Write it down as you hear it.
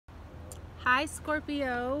Hi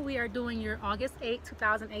Scorpio, we are doing your August 8,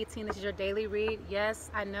 2018. This is your daily read. Yes,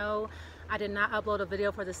 I know I did not upload a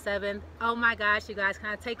video for the 7th. Oh my gosh, you guys, can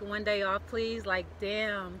I take one day off, please? Like,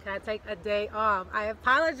 damn, can I take a day off? I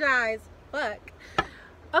apologize. Fuck.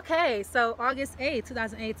 Okay, so August 8,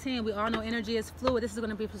 2018, we all know energy is fluid. This is going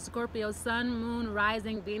to be for Scorpio, Sun, Moon,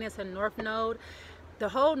 Rising, Venus, and North Node. The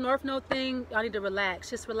whole North Node thing, y'all need to relax.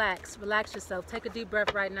 Just relax. Relax yourself. Take a deep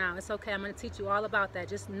breath right now. It's okay. I'm going to teach you all about that.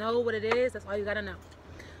 Just know what it is. That's all you got to know.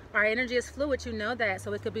 Our energy is fluid. You know that.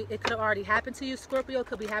 So it could have already happened to you, Scorpio. It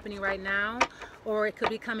could be happening right now, or it could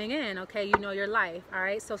be coming in. Okay, you know your life. All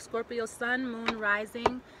right. So Scorpio, Sun, Moon,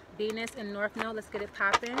 Rising, Venus, and North Node. Let's get it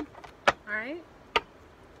popping. All right.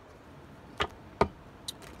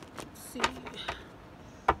 Let's see.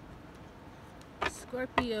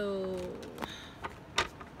 Scorpio.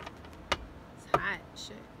 Hot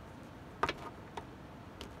shit.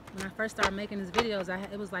 When I first started making these videos,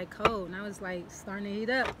 it was like cold, and I was like starting to heat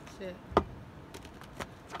up. Shit.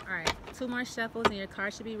 All right, 2 more shuffles, and your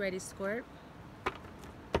card should be ready, Scorp.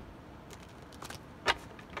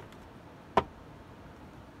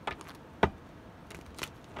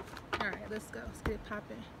 All right, let's go. Let's get it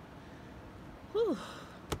popping. Whew.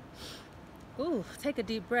 Ooh, take a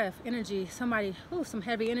deep breath. Energy. Somebody. Ooh, some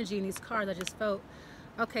heavy energy in these cards I just felt.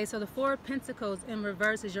 Okay, so the 4 of Pentacles in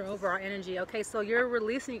reverse is your overall energy. Okay, so you're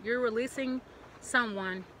releasing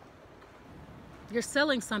someone. You're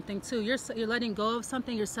selling something too. You're letting go of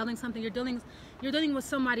something. You're selling something. You're dealing with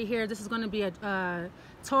somebody here. This is going to be a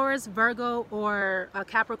Taurus, Virgo, or a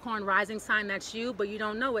Capricorn rising sign. That's you, but you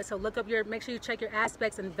don't know it. So make sure you check your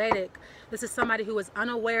aspects in Vedic. This is somebody who is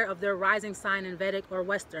unaware of their rising sign in Vedic or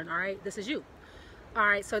Western. All right, this is you. All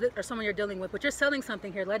right, so or someone you're dealing with, but you're selling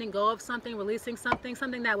something here, letting go of something, releasing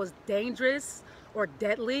something that was dangerous or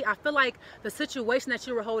deadly. I feel like the situation that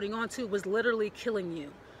you were holding on to was literally killing you.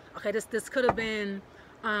 Okay, this could have been,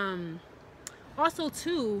 also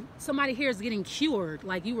too, somebody here is getting cured.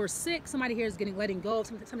 Like you were sick, somebody here is letting go of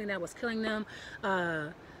something that was killing them,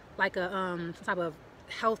 like some type of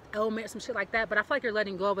health ailment, some shit like that. But I feel like you're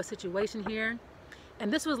letting go of a situation here,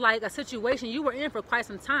 and this was like a situation you were in for quite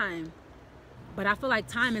some time. But I feel like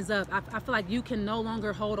time is up. I feel like you can no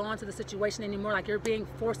longer hold on to the situation anymore. Like you're being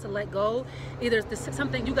forced to let go. Either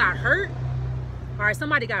something you got hurt, all right,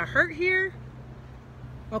 somebody got hurt here,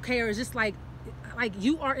 okay, or it's just like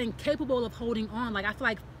you are incapable of holding on. Like I feel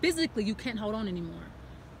like physically you can't hold on anymore.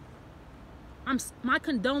 My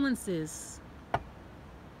condolences.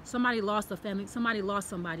 Somebody lost a family. Somebody lost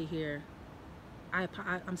somebody here.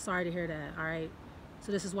 I'm sorry to hear that. All right.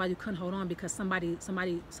 So this is why you couldn't hold on, because somebody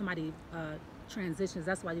transitions.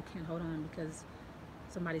 That's why you can't hold on, because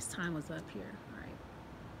somebody's time was up here. All right,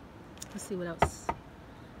 let's see what else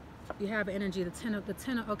you have. Energy, the 10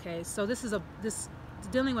 of okay, so this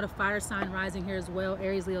dealing with a fire sign rising here as well,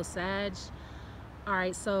 Aries, Leo, Sag. All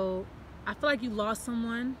right, so I feel like you lost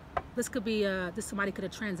someone. This could be somebody could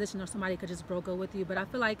have transitioned, or somebody could just broke up with you, but I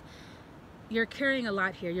feel like you're carrying a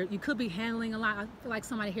lot here. You could be handling a lot. I feel like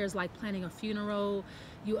somebody here is like planning a funeral.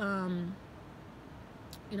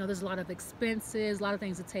 You know, there's a lot of expenses, a lot of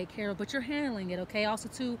things to take care of, but you're handling it, okay? Also,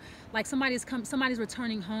 too, like somebody's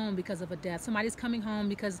returning home because of a death. Somebody's coming home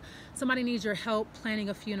because somebody needs your help planning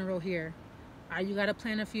a funeral here. All right, you got to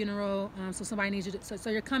plan a funeral, so somebody needs you to, so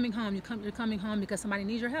you're coming home. You're coming home because somebody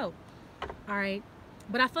needs your help. All right,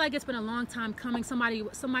 but I feel like it's been a long time coming.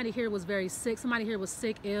 Somebody here was very sick. Somebody here was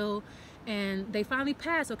sick, ill, and they finally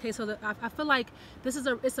passed. Okay, so I feel like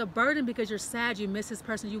it's a burden, because you're sad. You miss this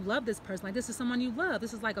person. You love this person. Like this is someone you love.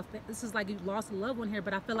 This is like you lost a loved one here.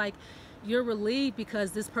 But I feel like you're relieved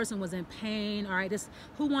because this person was in pain. All right,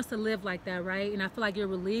 who wants to live like that, right? And I feel like you're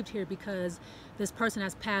relieved here because this person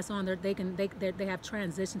has passed on. They have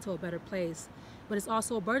transitioned to a better place. But it's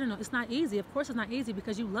also a burden. It's not easy. Of course, it's not easy,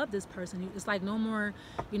 because you love this person. It's like no more.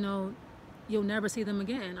 You know, you'll never see them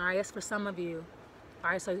again. All right, that's for some of you. All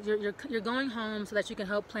right, so you're going home so that you can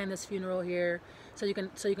help plan this funeral here, so you can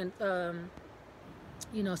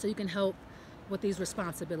help with these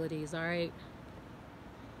responsibilities. All right,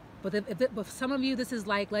 but for some of you, this is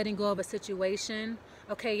like letting go of a situation.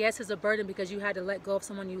 Okay, yes, it's a burden because you had to let go of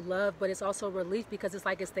someone you love, but it's also relief because it's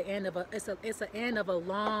like it's the end of the end of a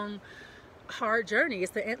long, hard journey.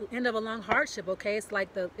 It's the end of a long hardship. Okay, it's like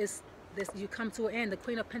you come to an end. The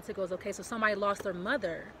Queen of Pentacles. Okay, so somebody lost their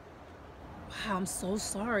mother. Wow, I'm so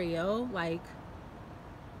sorry, yo. Like,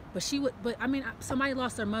 but I mean, somebody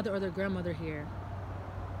lost their mother or their grandmother here.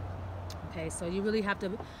 Okay, so you really have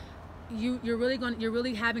to, you're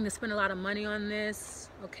really having to spend a lot of money on this.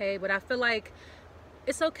 Okay, but I feel like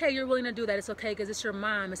it's okay. You're willing to do that. It's okay because it's your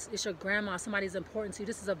mom. It's your grandma. Somebody's important to you.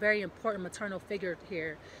 This is a very important maternal figure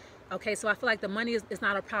here. Okay, so I feel like the money is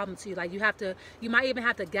not a problem to you. Like you might even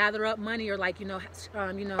have to gather up money, or like,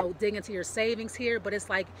 dig into your savings here. But it's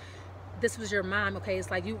like, this was your mom, okay?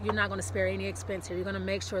 It's like you're not going to spare any expense here. You're going to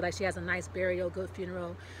make sure that she has a nice burial, good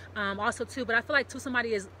funeral. Also too, but I feel like too,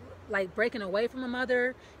 somebody is like breaking away from a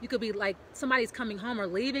mother. You could be like somebody's coming home or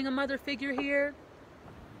leaving a mother figure here.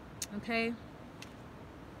 Okay.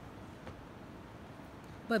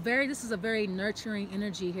 But this is a very nurturing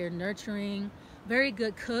energy here. Nurturing, very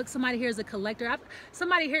good cook. Somebody here is a collector.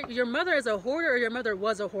 Somebody here, your mother is a hoarder, or your mother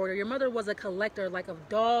was a hoarder. Your mother was a collector, like of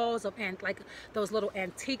dolls, like those little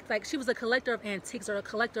antiques. Like she was a collector of antiques, or a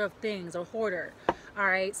collector of things, or hoarder. All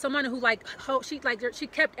right, someone who she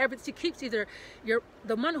kept everything. She keeps the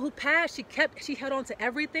one who passed. She held on to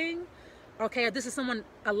everything. Okay, or this is someone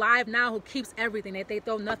alive now who keeps everything. They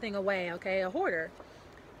throw nothing away. Okay, a hoarder.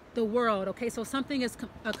 The world. Okay, so something is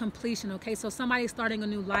a completion. Okay, so somebody's starting a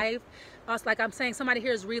new life. Also, like I'm saying, somebody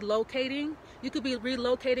here is relocating. You could be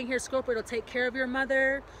relocating here, Scorpio, to take care of your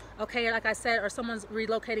mother. Okay, like I said, or someone's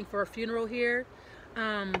relocating for a funeral here.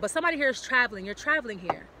 But somebody here is traveling. You're traveling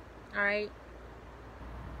here. All right.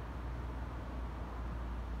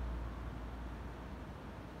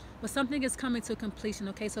 But something is coming to completion.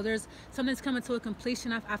 Okay, so something's coming to a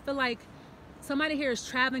completion. I feel like somebody here is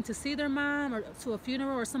traveling to see their mom, or to a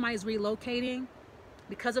funeral, or somebody's relocating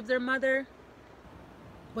because of their mother.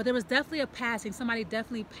 But there was definitely a passing. Somebody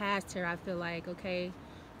definitely passed here, I feel like, okay?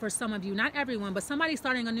 For some of you, not everyone, but somebody's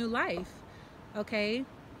starting a new life, okay?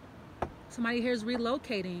 Somebody here is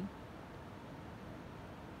relocating.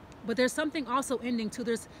 But there's something also ending too.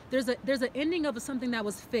 There's an ending of something that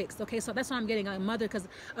was fixed. Okay, so that's what I'm getting, a mother, because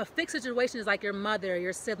a fixed situation is like your mother,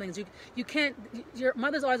 your siblings. You can't. Your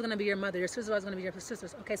mother's always going to be your mother. Your sister's always going to be your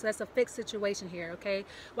sisters. Okay, so that's a fixed situation here. Okay,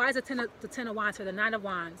 why is the Ten of Wands here? The Nine of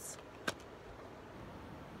Wands.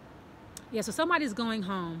 Yeah, so somebody's going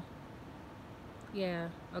home. Yeah.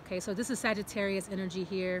 Okay, so this is Sagittarius energy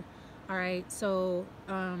here. All right, so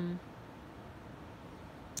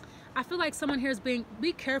I feel like someone here is be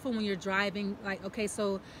careful when you're driving. Like, okay,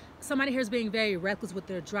 so somebody here is being very reckless with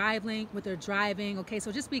their driving. Okay, so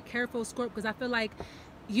just be careful, Scorpio, because I feel like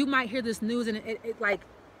you might hear this news and it like,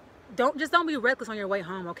 don't be reckless on your way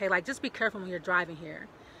home. Okay, like just be careful when you're driving here.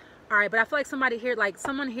 All right, but I feel like somebody here, like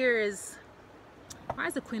someone here is, why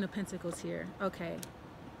is the Queen of Pentacles here? Okay,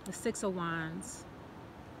 the Six of Wands.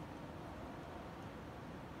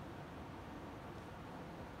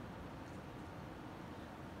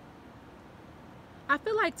 I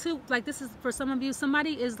feel like too, like this is for some of you,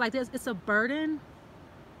 somebody is like this, it's a burden.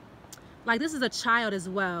 Like this is a child as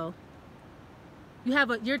well. You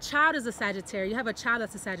have your child is a Sagittarius. You have a child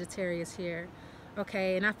that's a Sagittarius here.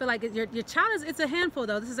 Okay, and I feel like your child is, it's a handful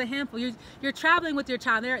though. This is a handful. You're traveling with your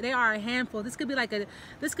child. They are a handful. This could be like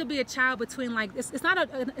this could be a child between like it's not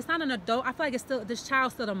an adult. I feel like this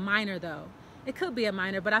child's still a minor though. It could be a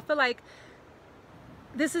minor, but I feel like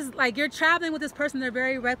this is like you're traveling with this person. They're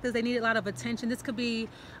very reckless. They need a lot of attention. This could be,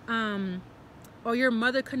 or your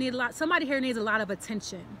mother could need a lot. Somebody here needs a lot of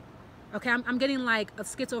attention. Okay, I'm getting like a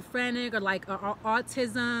schizophrenic or like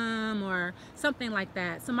autism or something like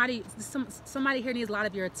that. Somebody here needs a lot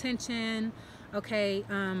of your attention. Okay,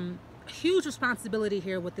 huge responsibility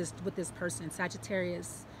here with this person,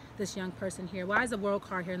 Sagittarius, this young person here. Why is the World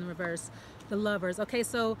card here in the reverse? The Lovers. Okay,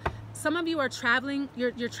 so some of you are traveling.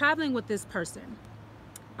 You're traveling with this person.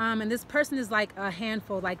 And this person is like a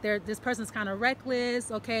handful. Like this person's kind of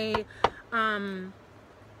reckless. Okay,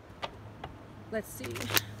 let's see.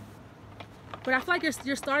 But I feel like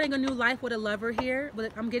you're starting a new life with a lover here.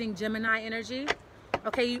 But I'm getting Gemini energy.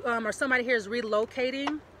 Okay, or somebody here is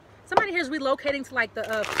relocating. Somebody here is relocating to like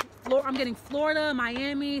the I'm getting Florida,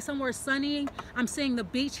 Miami, somewhere sunny. I'm seeing the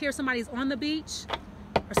beach here. Somebody's on the beach,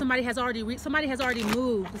 or somebody has already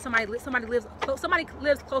moved. Somebody lives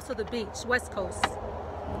close to the beach, West Coast.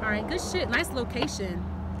 All right, good shit. Nice location.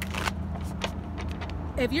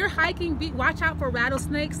 If you're hiking, watch out for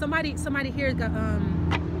rattlesnakes. Somebody here got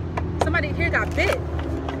bit.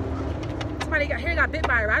 Somebody here got bit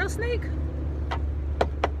by a rattlesnake.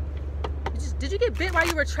 Did you get bit while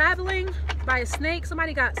you were traveling by a snake?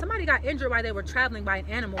 Somebody got injured while they were traveling by an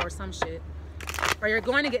animal or some shit. Or you're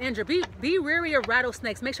going to get injured. Be wary of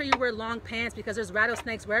rattlesnakes. Make sure you wear long pants because there's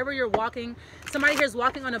rattlesnakes wherever you're walking. Somebody here's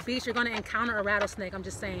walking on a beach. You're going to encounter a rattlesnake. I'm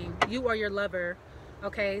just saying. You or your lover.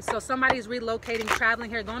 Okay, so somebody's relocating,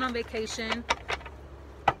 traveling here, going on vacation.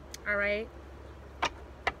 All right.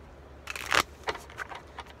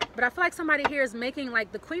 But I feel like somebody here is making,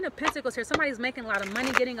 like the Queen of Pentacles here, somebody's making a lot of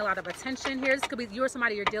money, getting a lot of attention here. This could be you or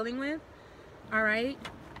somebody you're dealing with. All right.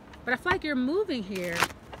 But I feel like you're moving here.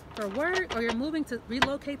 for work, or you're moving to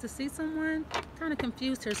relocate to see someone. Kind of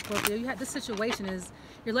confused here, Scorpio. You have this situation is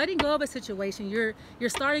you're letting go of a situation. You're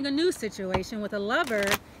starting a new situation with a lover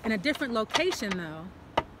in a different location though.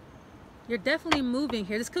 You're definitely moving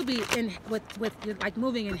here. This could be in with like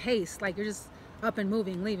moving in haste, like you're just up and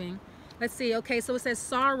moving, leaving. Let's see. Okay, so it says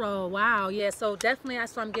sorrow. Wow, yeah. So definitely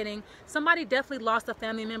that's what I'm getting. Somebody definitely lost a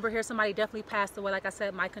family member here. Somebody definitely passed away. Like I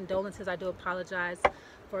said, my condolences. I do apologize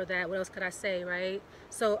for that. What else could I say, right?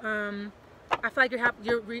 So I feel like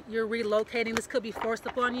you're relocating. This could be forced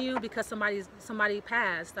upon you because somebody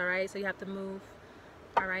passed. All right, so you have to move.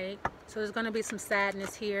 All right, so there's going to be some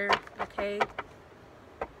sadness here. Okay,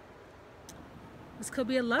 this could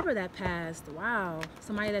be a lover that passed. Wow,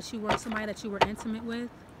 somebody that you were intimate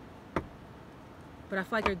with. But I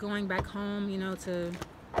feel like you're going back home, you know, to,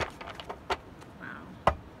 wow.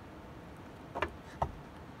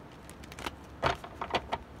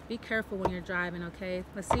 Be careful when you're driving, okay?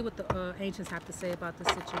 Let's see what the ancients have to say about this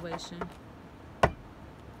situation. All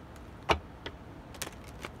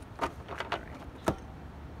right.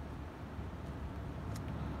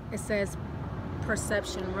 It says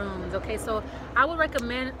perception runes, okay? So I would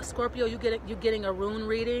recommend, Scorpio, you getting a rune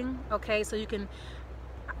reading, okay? So you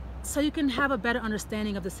can have a better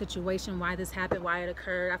understanding of the situation, why this happened, why it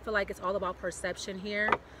occurred. I feel like it's all about perception here.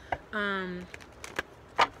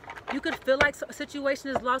 You could feel like a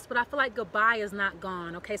situation is lost, but I feel like goodbye is not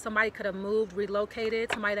gone, okay? Somebody could have moved,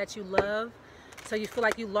 relocated, somebody that you love. So you feel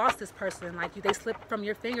like you lost this person, like they slipped from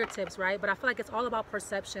your fingertips, right? But I feel like it's all about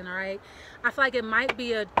perception, all right? I feel like it might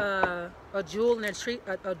be a jewel and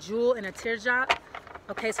a jewel and a teardrop.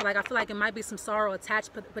 Okay, so like I feel like it might be some sorrow attached,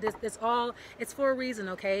 but it's for a reason,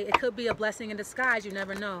 okay? It could be a blessing in disguise, you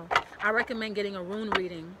never know. I recommend getting a rune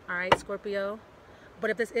reading, all right, Scorpio? But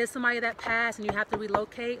if this is somebody that passed and you have to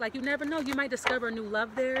relocate, like you never know, you might discover a new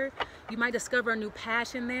love there. You might discover a new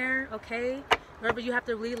passion there, okay? Wherever you have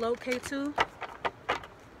to relocate to.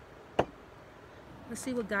 Let's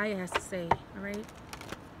see what Gaia has to say, all right?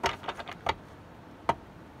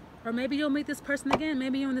 Or maybe you'll meet this person again.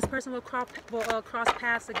 Maybe you and this person will cross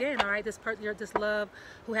paths again, all right? This love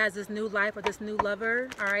who has this new life or this new lover,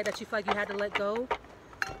 all right, that you feel like you had to let go.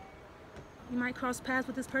 You might cross paths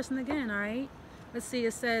with this person again, all right? Let's see,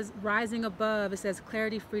 it says rising above. It says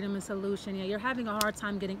clarity, freedom, and solution. Yeah, you're having a hard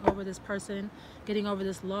time getting over this person, getting over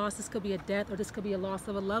this loss. This could be a death or this could be a loss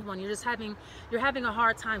of a loved one. You're having a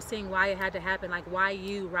hard time seeing why it had to happen. Like why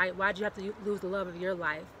you, right? Why'd you have to lose the love of your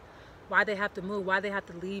life? Why they have to move, why they have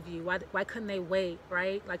to leave you, why couldn't they wait,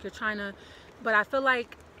 right? Like you're trying to, but I feel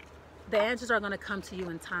like the answers are going to come to you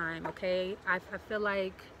in time, okay? I feel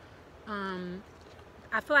like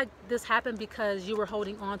this happened because you were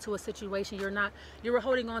holding on to a situation. You were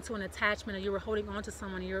holding on to an attachment, or you were holding on to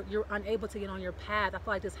someone, you're unable to get on your path. I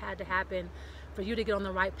feel like this had to happen for you to get on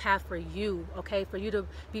the right path for you, okay? For you to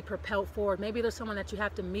be propelled forward. Maybe there's someone that you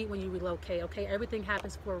have to meet when you relocate, okay? Everything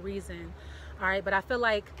happens for a reason, all right? But I feel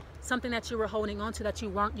like something that you were holding on to that you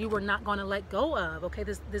were not going to let go of, okay?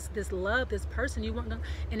 This love, this person, you weren't gonna,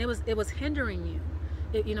 and it was hindering you.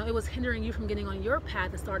 It was hindering you from getting on your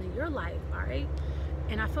path and starting your life, all right?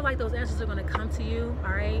 And I feel like those answers are going to come to you,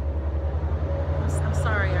 all right? I'm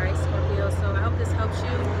sorry, all right, Scorpio. So I hope this helps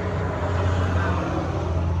you.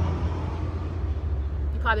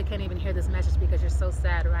 You probably can't even hear this message because you're so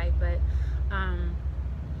sad, right? But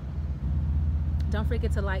don't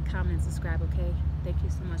forget to like, comment, and subscribe, okay? Thank you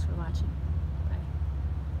so much for watching.